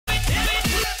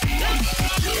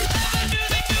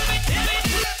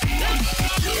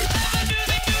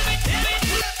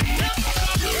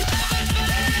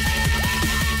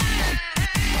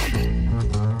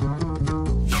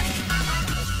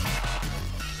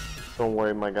Don't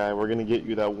worry, my guy. We're gonna get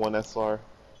you that one SR.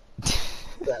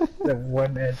 The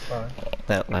one SR.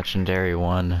 That legendary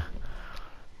one.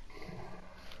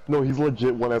 No, he's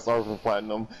legit one SR for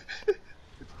platinum.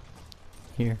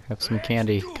 Here, have some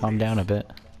candy. Calm down a bit.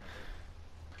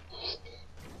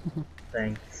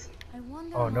 Thanks.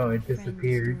 Oh no, it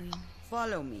disappeared.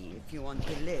 Follow me if you want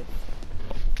to live.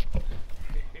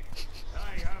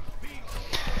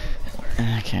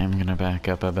 Okay, I'm gonna back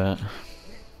up a bit.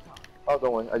 Oh,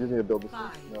 don't worry. I just need to build this.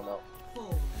 5, No.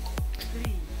 4,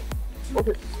 3,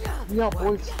 Okay. Yeah,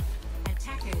 boys.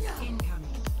 Attackers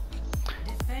incoming.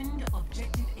 Defend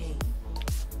objective A.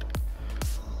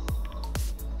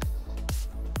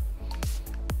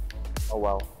 Oh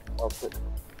wow. Oh shit.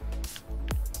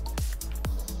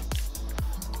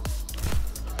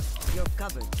 you're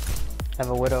covered. I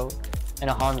have a Widow and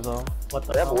a Hanzo. What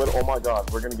the They have a hell? little. Oh my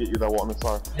god. We're gonna get you that one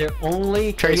SR. They're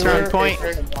only Tracer healer- on point.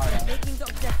 Taking the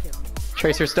objective.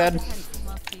 Tracer's dead.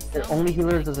 Their only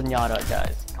healers is Zenyatta,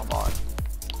 guys. Come on.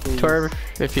 Please. Torb,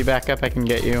 if you back up, I can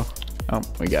get you. Oh,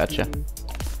 we got you.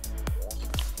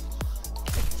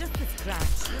 It's just a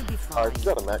scratch. You'll be fine. Alright, you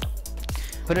got a mech.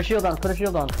 Put a shield on. Put a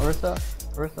shield on. Orisa.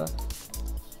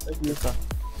 Orisa.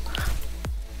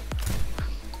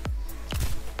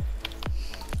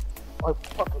 Oh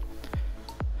fuck.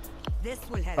 This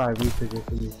will help. Alright,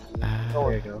 reposition you.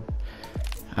 There you go.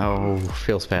 Oh,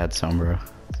 feels bad, Sombra.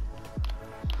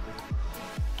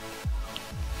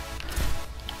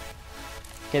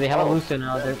 Okay, they have a Lucio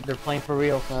now. They're playing for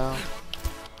real now.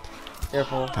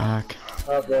 Careful. Fuck.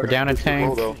 We're down a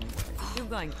tank. You're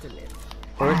going to live.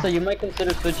 Orisa, you might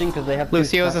consider switching because they have.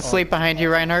 Lucio's asleep behind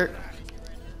you, Reinhardt.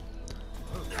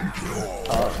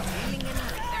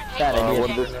 Bad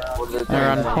idea. They're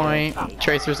on point.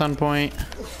 Tracer's on point.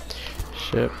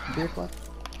 Shit.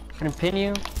 Can pin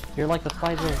you? You're like the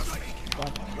spider.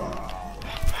 Fuck.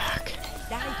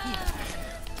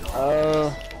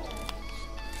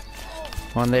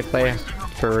 When they play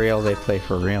for real, they play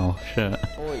for real. Shit.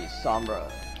 Holy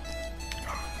Sombra.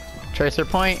 Tracer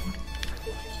point.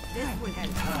 This will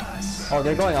help. Oh,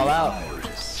 they're going all out.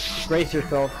 Brace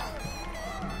yourself.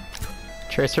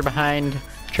 Tracer behind.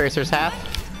 Tracer's half.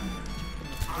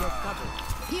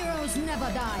 Heroes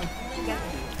never die.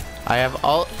 I have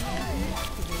ult.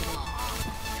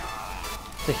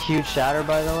 It's a huge shatter,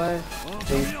 by the way.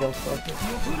 Please kill stuff.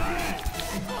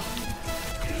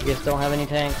 You guys don't have any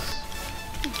tanks.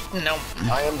 No.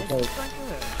 I am.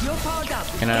 You're powered up.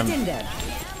 Can Get in there.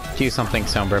 do something,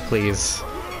 Sombra, please?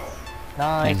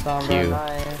 Nice, Thank Sombra, you.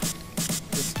 nice.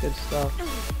 It's good stuff.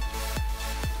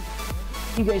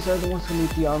 You guys are the ones who need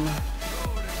the armor.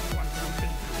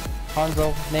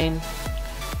 Hanzo, main.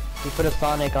 You put a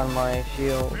Sonic on my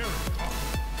shield.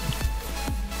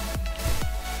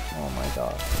 Oh my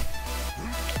god.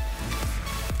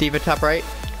 D.va top right.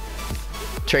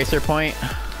 Tracer point.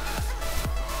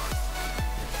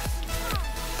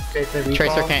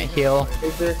 Tracer can't heal.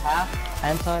 Tracer half.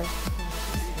 Anti.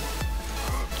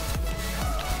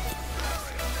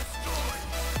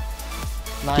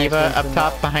 Nice, D.va up Winston.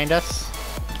 top behind us.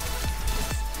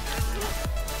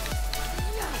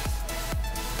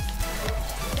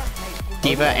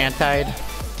 D.va antied.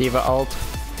 D.va ult.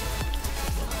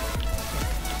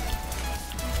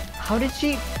 How did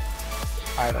she?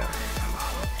 I don't.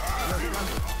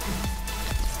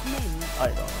 I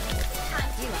don't.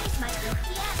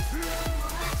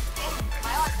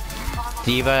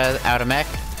 D.va out of mech.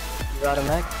 You got a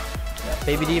mech? Yeah.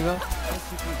 Baby D.va?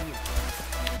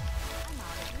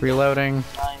 Reloading.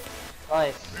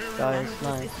 Nice. Guys,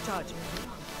 nice. Discharging.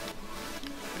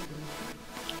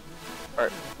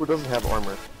 Alright, who doesn't have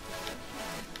armor?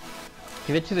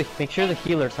 Give it to the. Make sure the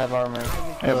healers have armor.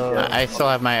 I still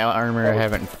have my armor. I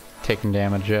haven't taken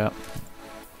damage yet.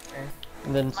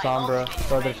 And then Sombra,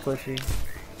 brother squishy.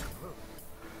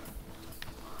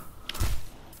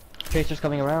 Tracer's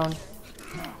coming around.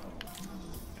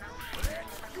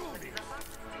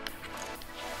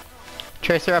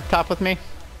 Tracer up top with me.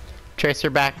 Tracer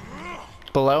back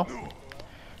below.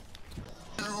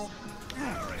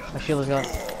 My shield is gone.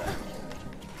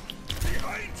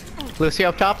 Lucio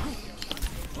up top.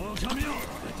 You're going to be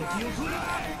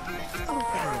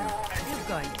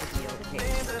okay.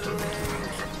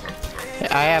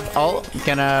 I have ult.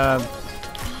 Gonna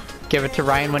give it to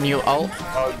Ryan when you ult.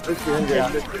 This year,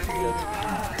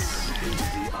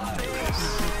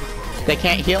 They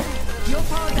can't heal. You're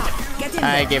powered up. Get in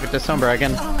I there. gave it to Sombra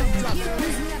again.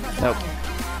 Nope.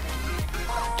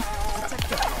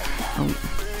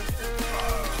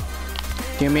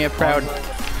 Give me a proud.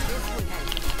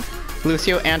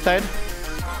 Lucio antied.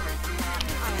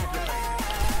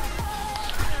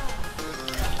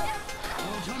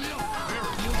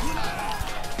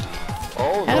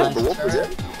 Oh, Yeah. the wolf is in.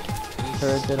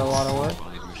 Turret did a lot of work.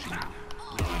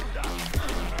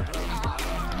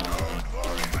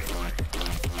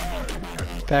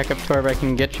 Back up Torb, I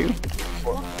can get you.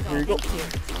 Here you go.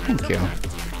 Thank you.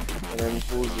 And then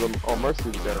who's the... Oh,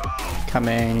 Mercy's there.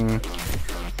 Coming.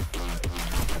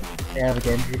 They have a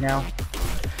Genji now.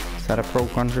 Is that a pro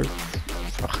conjure?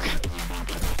 Fuck.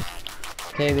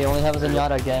 Okay, they only have a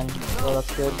Zenyatta again, so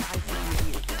that's good.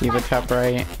 D.va top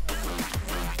right.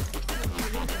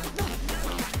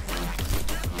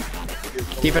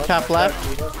 D.va top left.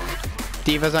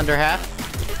 D.va's under half.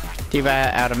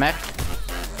 D.va out of mech.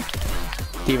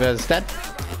 D.va's dead.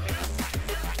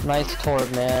 Nice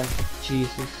Torb, man.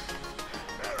 Jesus.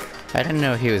 I didn't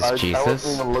know he was I Jesus.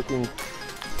 wasn't even looking.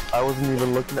 I wasn't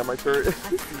even looking at my turret.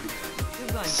 You're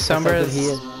going Summers. He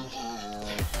is.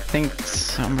 I think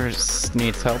Summers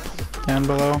needs help down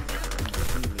below.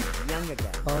 young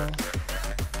again. Oh.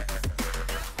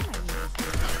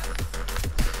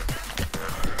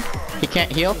 He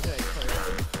can't heal?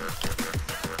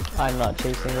 I'm not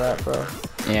chasing that, bro.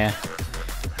 Yeah.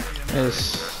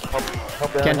 Is Help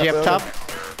down, Genji help up down. top?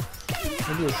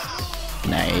 Maybe it's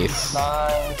Nice.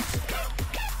 nice.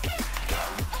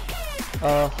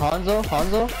 Hanzo,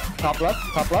 top left,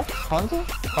 Hanzo,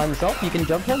 by himself, you can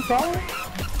jump him probably?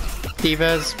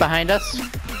 D.va's behind us.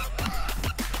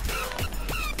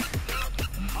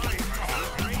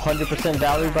 100%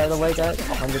 Valor, by the way, guys.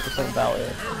 100%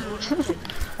 Valor.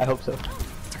 I hope so.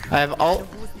 I have ult.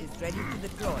 Boost is ready to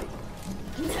deploy.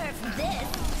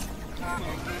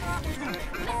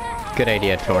 Good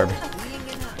idea, Torb.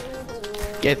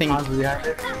 I think Hanzo behind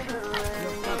it.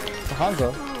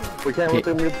 Hanzo? We can't let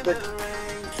them get sick.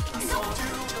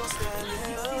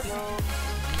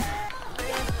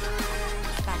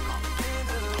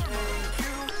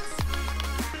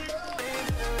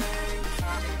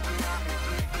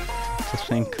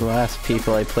 I think the last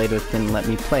people I played with didn't let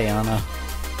me play Ana.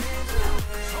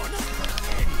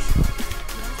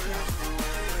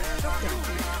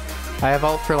 I have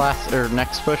ult for last or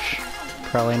next push.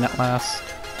 Probably not last.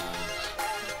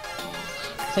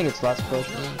 I think it's last push,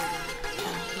 man.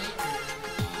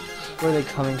 Where are they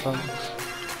coming from?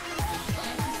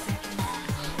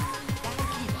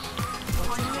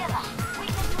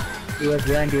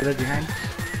 D.va's behind.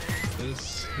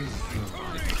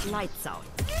 Lights out.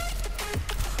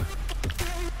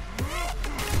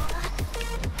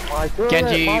 My turret,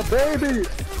 Genji. my baby!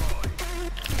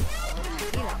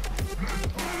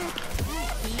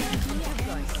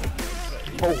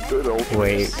 Oh, good old.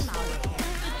 Wait.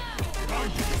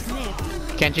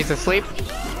 Genji's asleep. You're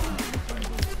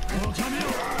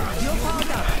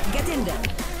powered up. Get in there.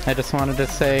 I just wanted to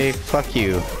say fuck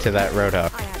you to that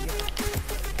Roadhog. I have your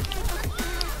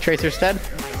Tracer's dead.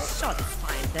 shots.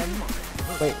 Find them.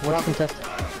 Wait, what's contested?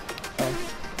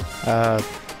 Oh.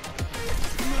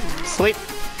 Sleep.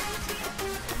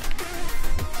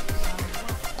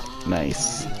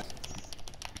 Nice.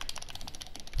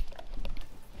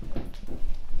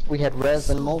 We had Rez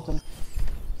and Molten.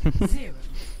 0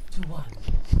 to 1.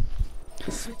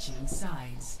 Switching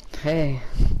sides. Hey,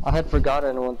 I had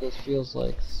forgotten what this feels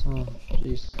like. Oh,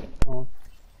 jeez. Oh.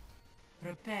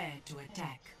 Prepare to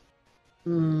attack.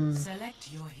 Hmm.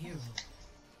 Select your hero.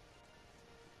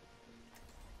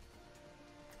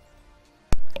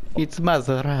 It's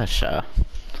Mother Russia.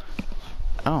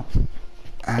 Oh.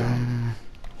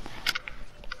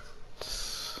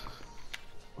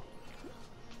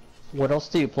 What else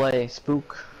do you play?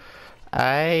 Spook?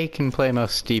 I can play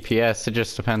most DPS, it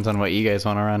just depends on what you guys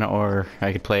want to run, or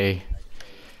I could play...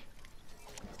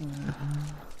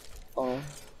 Oh.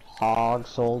 Hog,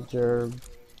 Soldier,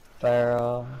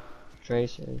 Pharah,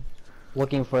 Tracer.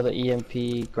 Looking for the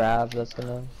EMP grab that's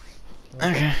gonna...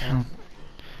 Okay. Can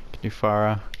do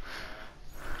Farah.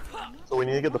 So we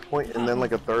need to get the point and then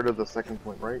like a third of the second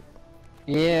point, right?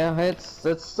 Yeah, it's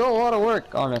still a lot of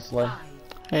work, honestly.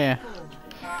 Yeah.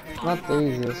 Not the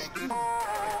easiest.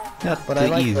 Not But the I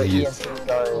like the easiest. EMP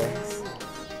Zarya.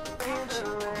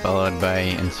 Followed by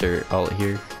insert alt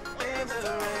here.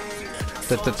 Is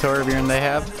that the Torbjorn they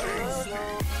have?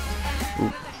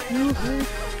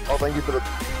 Oh, thank you for the...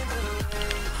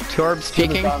 Torb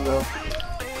speaking?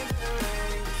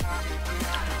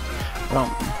 Oh.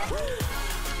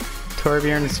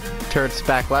 Torbjorn's turret's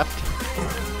back left.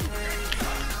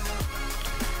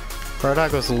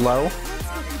 Roadhog goes low.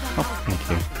 Oh, thank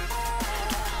you.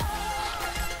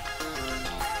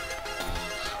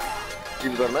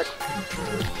 Use our mech.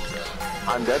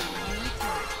 I'm dead.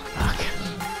 Okay.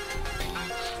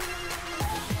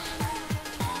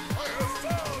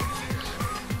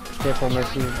 Careful,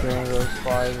 Mercy, during those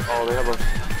flies. Oh, they have a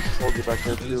soldier back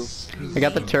there too. I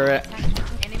got the turret.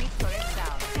 Enemy turret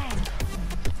down.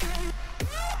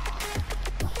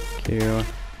 2.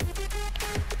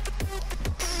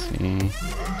 Let's see.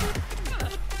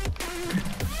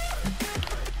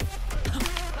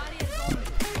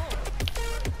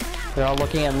 They're all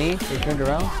looking at me. They turned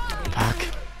around. Fuck.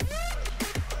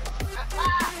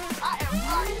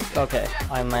 Okay,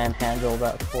 I manhandled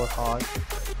that poor hog.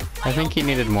 I think he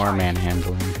needed more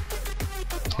manhandling.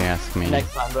 If you ask me.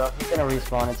 Next time, bro. He's gonna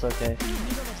respawn. It's okay.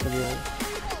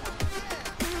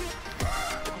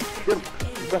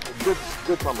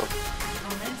 Good combo.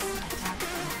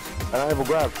 And I have a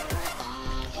grab.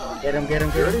 Get him.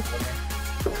 You ready?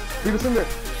 Leave us in there.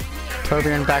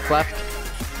 Torbjorn back left.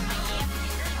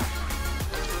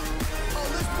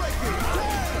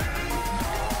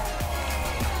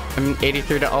 I'm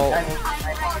 83 to ult.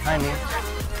 Behind me.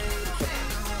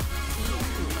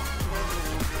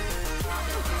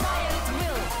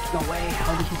 No way.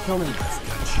 How did he kill me?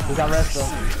 We got rest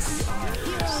though.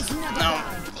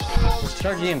 Let's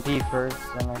charge EMP first,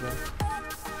 then I guess.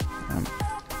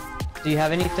 Do you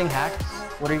have anything hacked?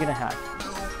 What are you gonna hack?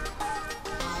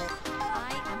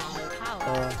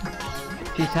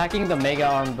 She's hacking the Mega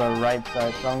on the right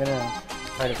side, so I'm gonna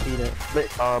try to feed it. Wait,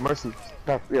 Mercy.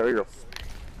 Yeah, there you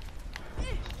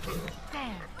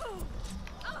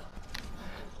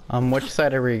go. Which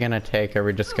side are we gonna take? Are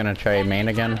we just gonna try main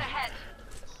again?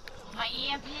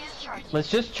 Let's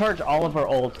just charge all of our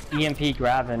ult, EMP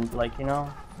grab, and like, you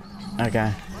know.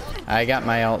 Okay. I got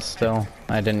my ult still.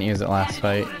 I didn't use it last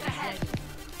fight.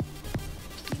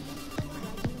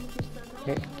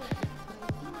 Okay.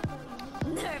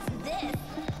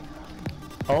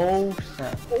 Oh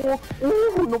snap.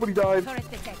 Oh, nobody died.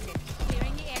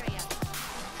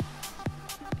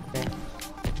 Okay.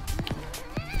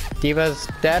 D.va's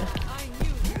dead.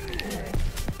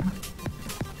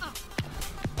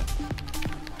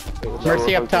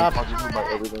 Mercy up top.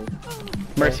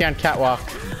 Mercy on catwalk.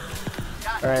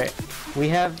 Alright. We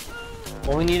have...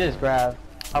 All we need is grab.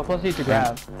 How close are you to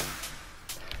grab?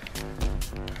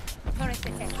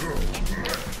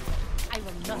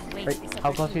 Wait,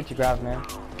 how close are you to grab, man?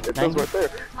 It says right there.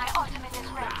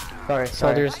 Sorry,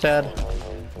 Soldier's dead.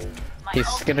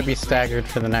 He's gonna be staggered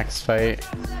for the next fight.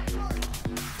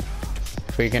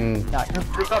 If we can Nah,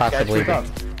 possibly group up.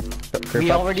 group We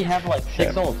up. already have like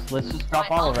 6 ults. Let's just drop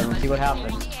all of them and see what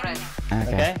happens. Okay.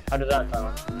 Okay? How does that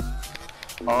sound?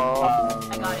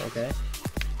 Okay.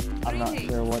 I'm not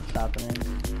sure what's happening.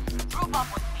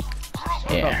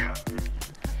 Yeah.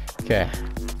 Okay.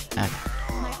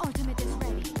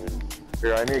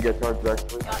 Here, I need to get charged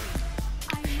actually.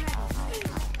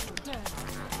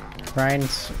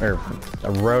 Ryan's or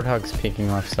Roadhog's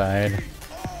peeking left side.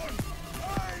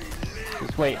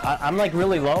 Just wait, I'm like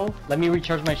really low. Let me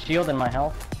recharge my shield and my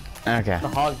health. Okay. The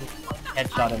hog just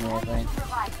headshot me, I think.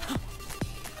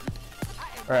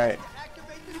 Alright.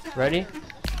 Ready?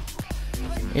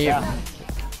 Yeah.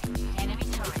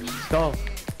 Let's go.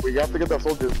 We have to get that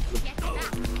soldier.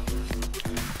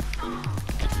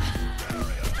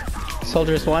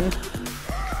 Soldiers 1.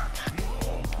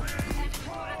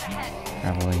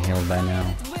 Probably healed by now.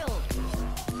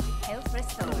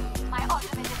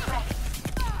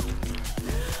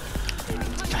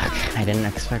 Fuck, I didn't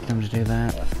expect him to do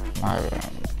that.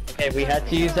 Okay, we had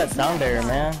to use that sound barrier,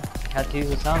 man. Had to use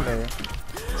the sound barrier.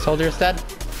 Soldier's dead.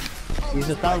 Use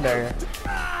the sound barrier.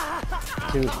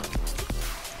 Dude.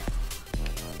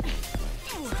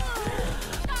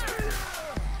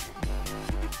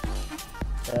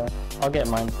 Yeah, I'll get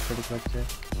mine pretty quick too.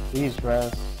 We use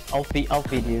res. I'll feed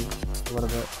you a little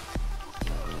bit.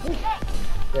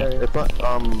 Yeah, It's not,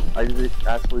 I usually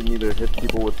actually need to hit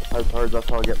people with high cards, that's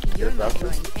how I get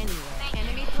faster.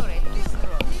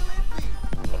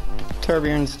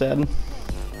 Torbjorn's dead.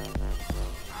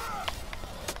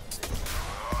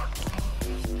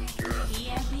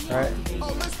 Alright.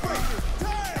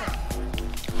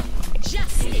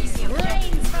 Justice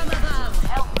reigns from above.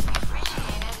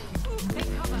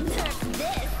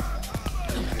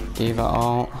 D.va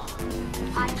ult.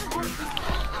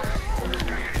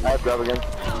 I have grab again.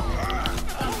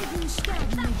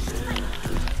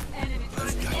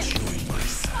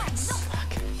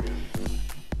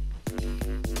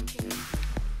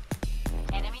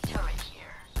 Enemy turret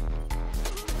here.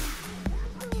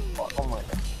 Oh my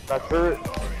god. That turret.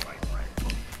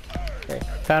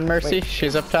 Found Mercy. Wait.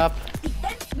 She's up top.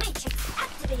 Defense matrix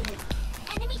activated.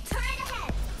 Enemy turret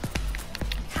ahead.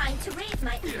 Time to raise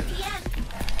my EPM.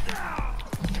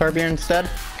 Torbjorn's dead.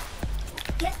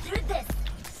 Get through this.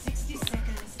 60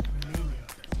 seconds remaining.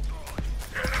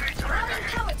 Throwing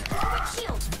power to forward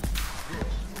shield.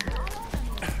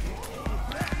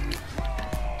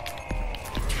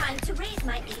 Time to raise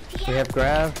my EPM. We have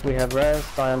grab, we have res,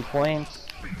 I am points.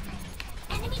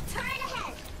 Enemy turret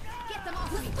ahead.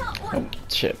 Oh,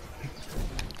 shit.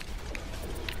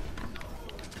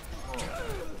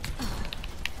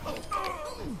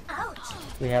 Ouch.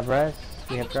 We have res.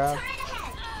 We have grab.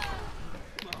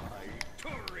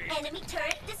 Enemy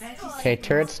turret destroyed. Okay,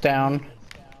 turret's down.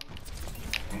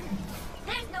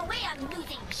 There's no way I'm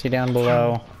losing. See down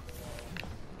below.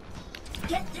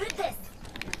 Get through this.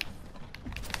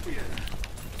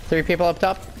 3 people up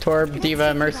top. Torb,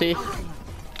 D.va, Mercy.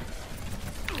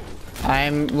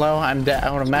 I'm low. I'm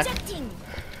out of mech. Projecting.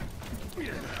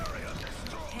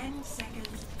 10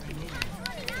 seconds remaining.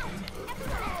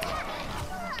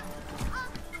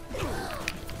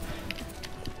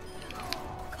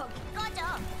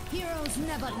 Gotcha. Heroes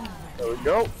never leave. There we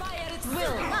go. Fire at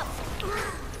will.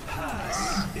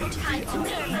 Time to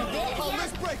turn my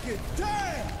this.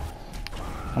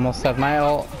 Almost have my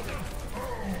ult.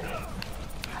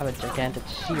 Have a gigantic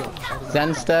shield.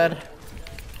 Zen's dead.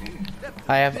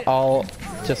 I have all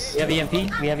just. We have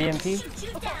EMP. We have EMP. Shoot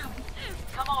you down.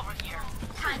 Come over here.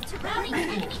 Time to rally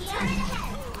enemy turret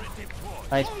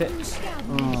ahead. Nice fit.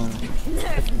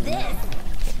 Nerf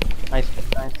this. Nice fit.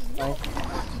 Nice. Nice.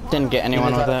 Didn't get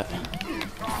anyone with it.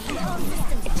 All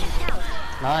systems checked out.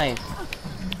 Nice.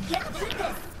 Get through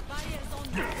this.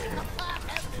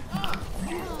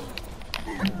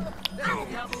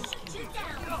 Shoot you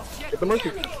down. Get the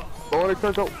Mercy. Go on and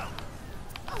turn out.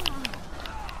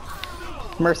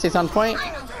 Mercy's on point.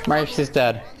 Mercy's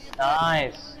dead.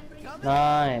 Nice.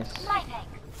 Nice. Lightning.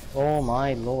 Oh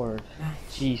my lord.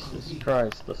 Jesus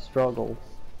Christ. The struggle.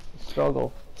 The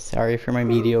struggle. Sorry for my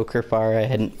mediocre far. I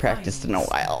hadn't practiced in a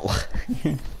while.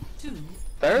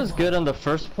 Farah's good on the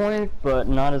first point, but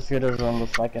not as good as on the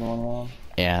second one, man.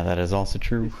 Yeah, that is also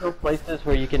true. There are places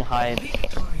where you can hide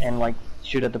and like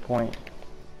shoot at the point.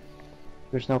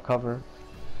 There's no cover.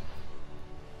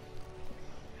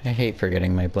 I hate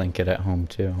forgetting my blanket at home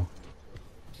too.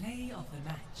 Play of the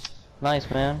match. Nice,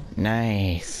 man.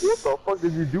 Nice. What the fuck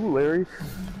did you do, Larry?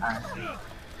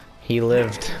 He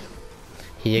lived.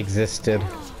 He existed.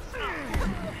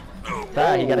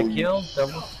 That, he got a kill.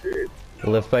 Double.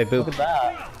 Live by Look at boop.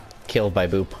 that. Kill by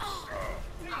boop.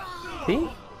 See?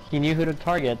 He knew who to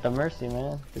target. The Mercy,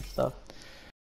 man. Good stuff.